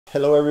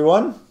Hello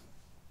everyone,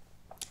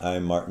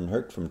 I'm Martin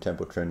Hurt from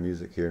Tempo Trend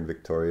Music here in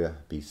Victoria,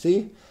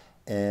 BC,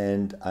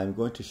 and I'm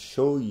going to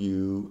show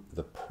you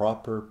the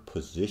proper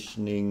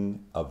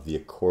positioning of the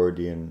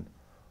accordion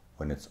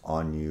when it's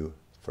on you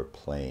for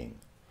playing.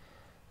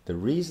 The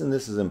reason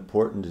this is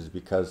important is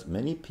because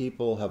many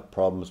people have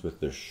problems with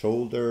their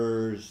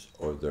shoulders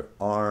or their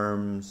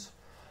arms,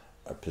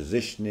 or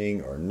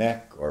positioning, or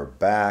neck, or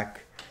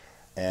back,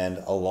 and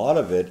a lot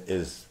of it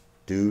is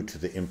due to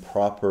the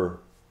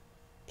improper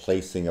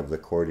placing of the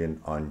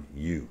accordion on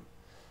you.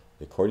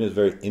 The accordion is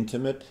a very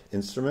intimate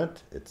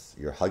instrument.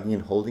 You're hugging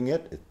and holding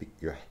it.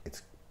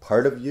 It's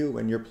part of you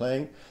when you're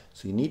playing.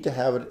 So you need to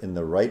have it in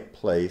the right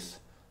place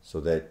so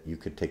that you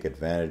could take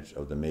advantage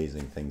of the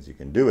amazing things you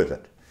can do with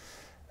it.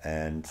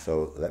 And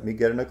so let me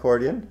get an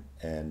accordion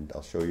and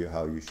I'll show you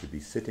how you should be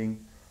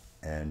sitting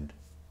and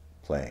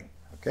playing.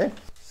 Okay?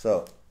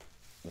 So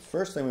the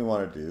first thing we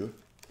want to do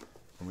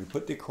when we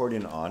put the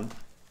accordion on,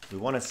 we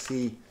want to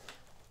see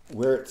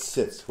where it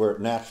sits, where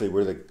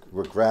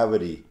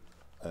gravity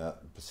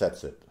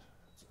sets it,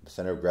 the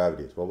center of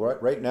gravity is. Well,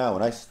 right now,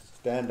 when I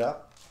stand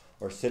up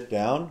or sit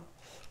down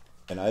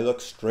and I look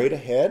straight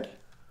ahead,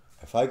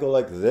 if I go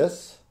like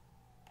this,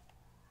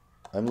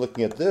 I'm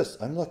looking at this.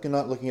 I'm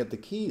not looking at the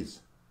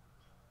keys.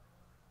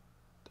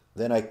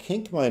 Then I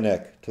kink my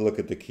neck to look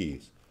at the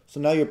keys.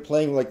 So now you're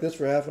playing like this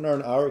for half an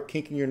hour,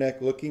 kinking your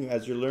neck, looking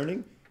as you're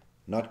learning.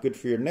 Not good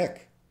for your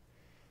neck.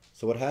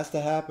 So what has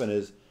to happen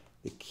is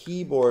the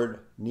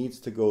keyboard needs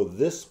to go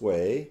this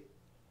way,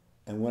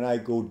 and when I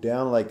go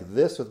down like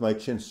this with my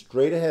chin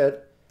straight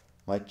ahead,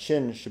 my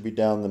chin should be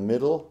down the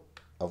middle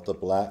of the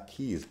black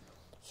keys.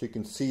 So you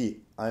can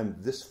see I'm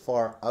this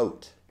far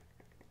out.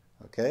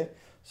 Okay?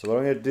 So what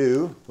I'm going to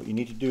do, what you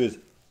need to do is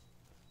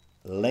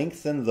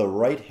lengthen the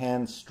right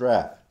hand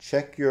strap.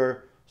 Check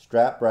your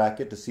strap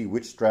bracket to see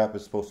which strap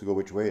is supposed to go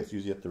which way. It's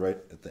usually at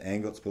the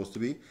angle it's supposed to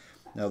be.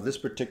 Now this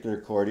particular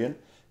accordion,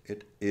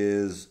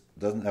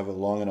 doesn't have a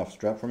long enough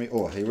strap for me.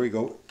 Oh, here we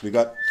go. We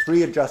got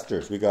three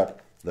adjusters. We got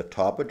the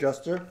top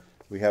adjuster,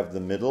 we have the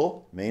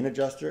middle main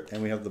adjuster,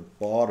 and we have the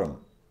bottom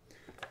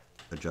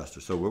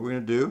adjuster. So what we're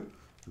going to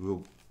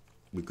do,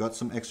 we've got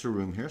some extra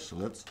room here, so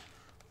let's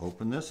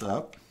open this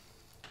up.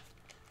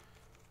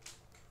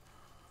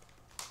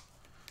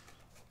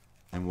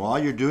 And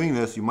while you're doing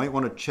this, you might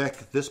want to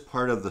check this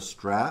part of the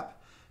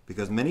strap,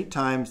 because many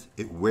times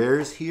it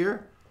wears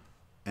here,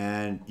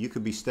 and you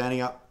could be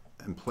standing up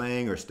and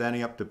playing or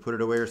standing up to put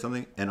it away or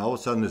something, and all of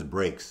a sudden this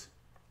breaks.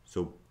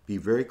 So be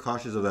very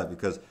cautious of that,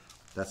 because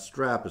that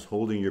strap is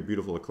holding your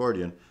beautiful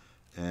accordion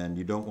and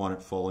you don't want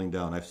it falling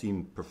down. I've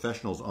seen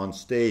professionals on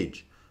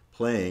stage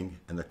playing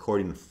and the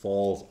accordion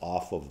falls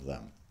off of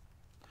them.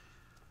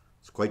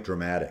 It's quite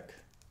dramatic.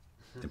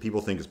 And people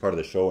think it's part of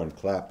the show and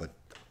clap, but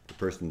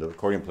the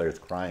accordion player is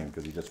crying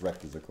because he just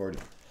wrecked his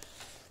accordion.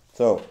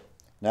 So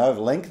now I've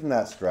lengthened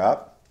that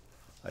strap,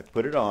 I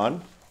put it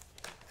on,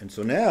 and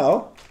so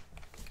now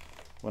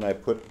when I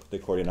put the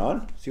accordion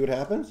on, see what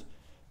happens?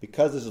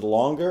 Because this is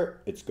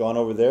longer, it's gone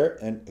over there,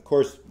 and of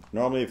course,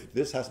 normally if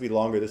this has to be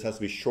longer, this has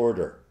to be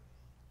shorter.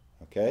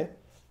 Okay?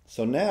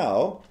 So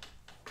now,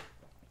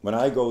 when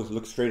I go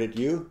look straight at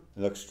you,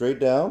 and look straight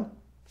down,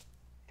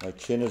 my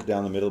chin is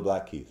down the middle of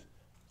black keys.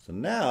 So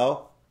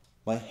now,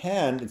 my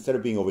hand, instead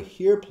of being over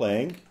here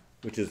playing,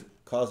 which is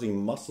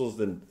causing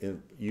muscles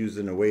used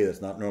in a way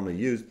that's not normally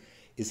used,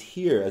 is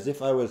here, as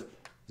if I was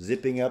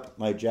zipping up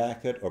my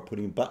jacket or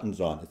putting buttons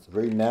on. It's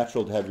very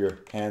natural to have your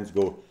hands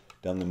go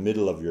down the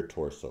middle of your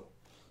torso.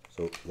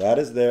 So that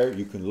is there.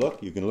 You can look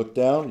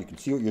down, you can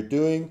see what you're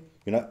doing.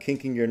 You're not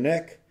kinking your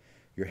neck.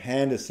 Your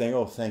hand is saying,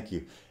 oh, thank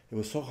you. It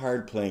was so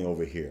hard playing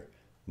over here.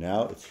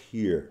 Now it's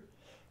here.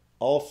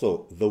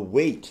 Also, the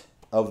weight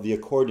of the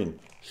accordion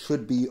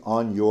should be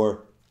on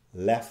your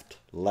left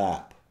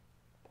lap.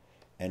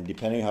 And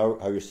depending how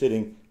you're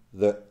sitting,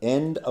 the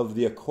end of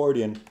the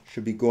accordion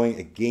should be going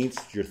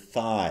against your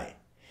thigh.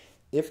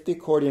 If the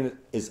accordion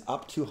is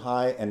up too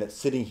high and it's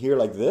sitting here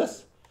like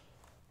this,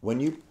 when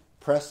you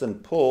press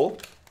and pull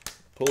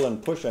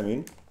and push,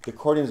 the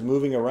accordion is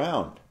moving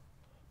around.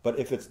 But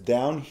if it's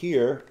down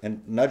here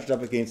and nudged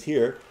up against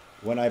here,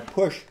 when I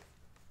push,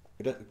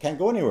 it can't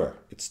go anywhere.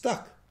 It's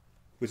stuck,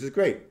 which is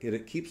great.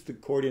 It keeps the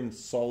accordion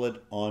solid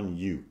on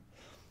you.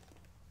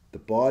 The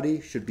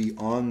body should be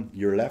on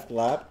your left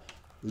lap,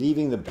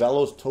 leaving the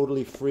bellows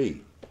totally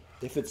free.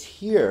 If it's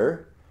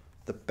here,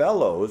 the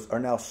bellows are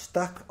now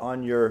stuck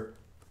on your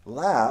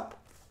lap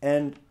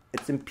and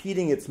it's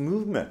impeding its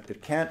movement.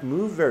 It can't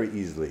move very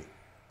easily.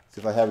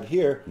 So if I have it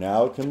here,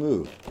 now it can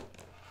move.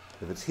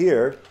 If it's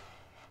here,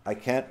 I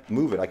can't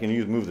move it. I can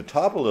move the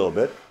top a little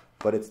bit,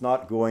 but it's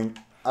not going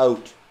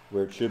out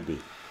where it should be.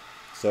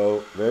 So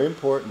very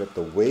important that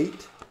the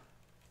weight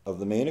of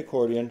the main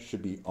accordion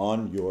should be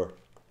on your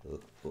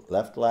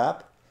left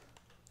lap,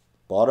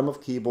 bottom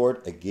of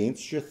keyboard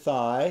against your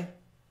thigh,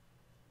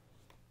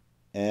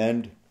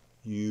 and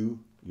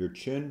your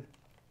chin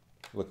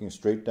looking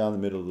straight down the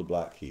middle of the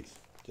black keys,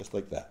 just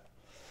like that.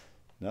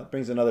 Now that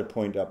brings another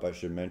point up I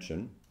should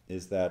mention,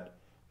 is that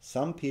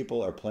some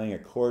people are playing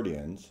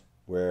accordions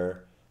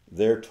where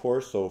their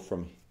torso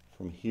from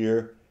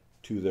here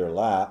to their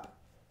lap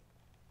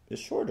is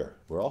shorter.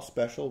 We're all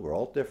special, we're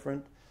all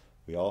different,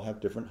 we all have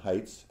different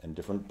heights and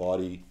different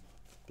body,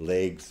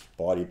 legs,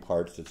 body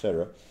parts,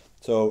 etc.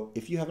 So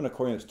if you have an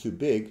accordion that's too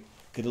big,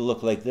 it'll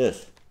look like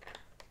this,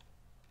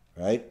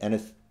 right? And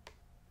it's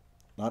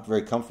not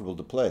very comfortable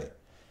to play.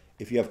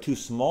 If you have too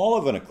small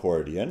of an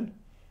accordion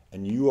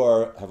and you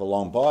have a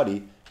long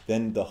body,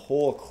 then the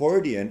whole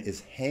accordion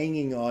is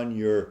hanging on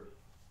your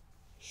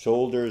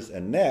shoulders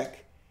and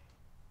neck,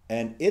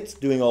 and it's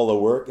doing all the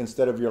work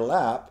instead of your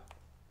lap.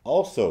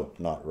 Also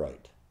not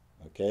right,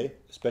 okay?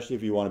 Especially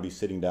if you want to be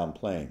sitting down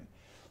playing.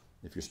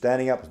 If you're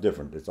standing up, it's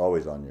different. It's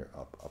always on your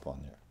up on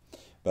there.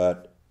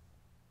 But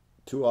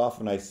too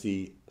often I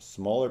see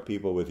smaller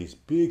people with these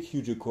big,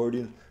 huge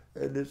accordions,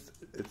 and it's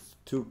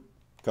too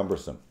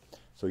cumbersome.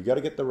 So you got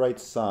to get the right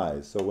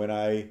size. So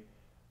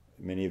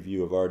many of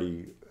you have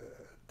already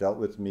dealt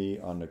with me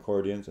on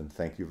accordions, and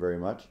thank you very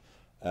much.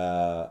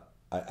 I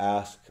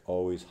ask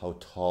always, how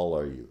tall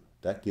are you?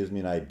 That gives me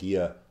an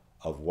idea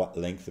of what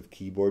length of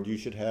keyboard you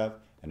should have,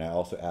 and I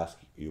also ask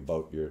you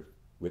about your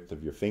width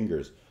of your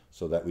fingers,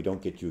 so that we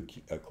don't get you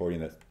an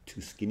accordion that's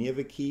too skinny of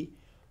a key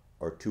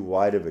or too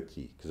wide of a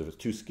key. Because if it's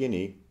too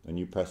skinny, and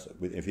you press,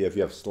 if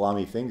you have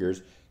salami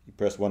fingers, you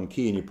press one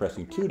key and you're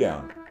pressing two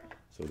down,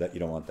 so that you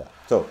don't want that.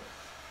 So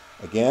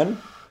again,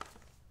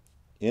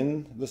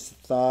 in the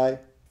thigh,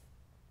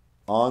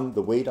 on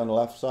the weight on the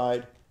left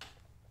side,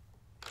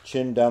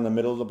 chin down the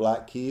middle of the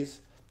black keys,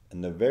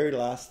 and the very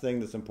last thing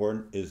that's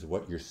important is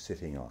what you're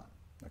sitting on,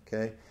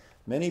 okay?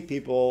 Many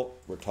people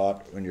were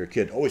taught when you're a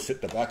kid, always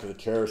sit the back of the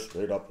chair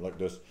straight up like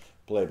this,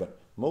 play. But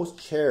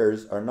most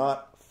chairs are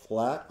not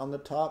flat on the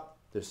top.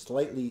 They're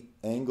slightly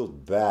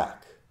angled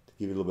back to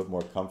give you a little bit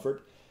more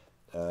comfort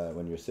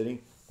when you're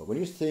sitting. But when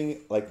you're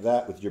sitting like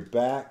that with your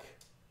back,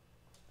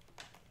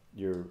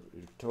 your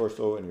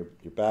torso and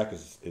your back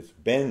is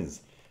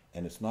bends,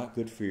 and it's not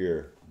good for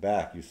your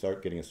back. You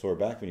start getting a sore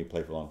back when you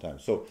play for a long time.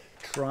 So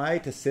try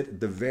to sit at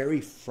the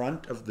very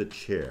front of the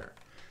chair.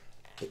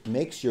 It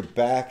makes your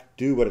back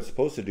do what it's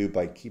supposed to do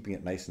by keeping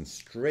it nice and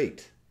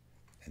straight.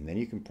 And then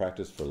you can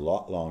practice for a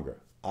lot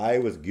longer. I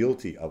was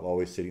guilty of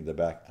always sitting at the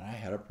back, and I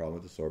had a problem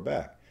with a sore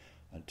back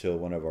until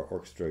one of our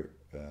orchestra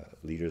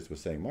leaders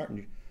was saying,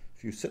 Martin,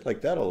 if you sit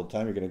like that all the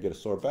time, you're going to get a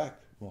sore back.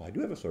 Well, I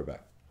do have a sore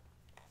back.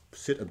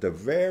 Sit at the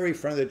very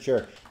front of the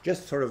chair.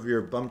 Just sort of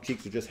your bum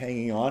cheeks are just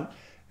hanging on,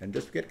 and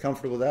just get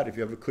comfortable with that. If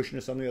you have a cushion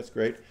or something, that's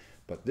great.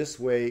 But this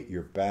way,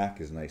 your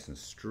back is nice and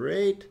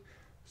straight,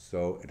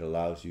 so it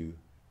allows you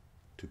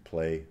to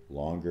play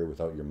longer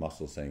without your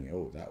muscles saying,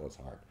 oh, that was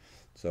hard.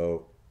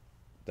 So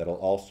that'll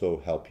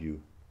also help you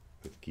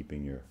with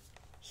keeping your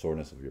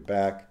soreness of your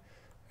back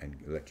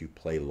and let you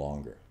play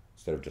longer.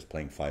 Instead of just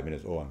playing 5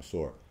 minutes, oh, I'm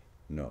sore.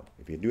 No,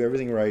 if you do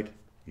everything right,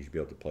 you should be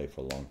able to play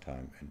for a long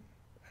time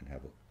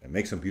and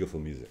make some beautiful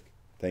music.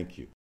 Thank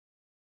you.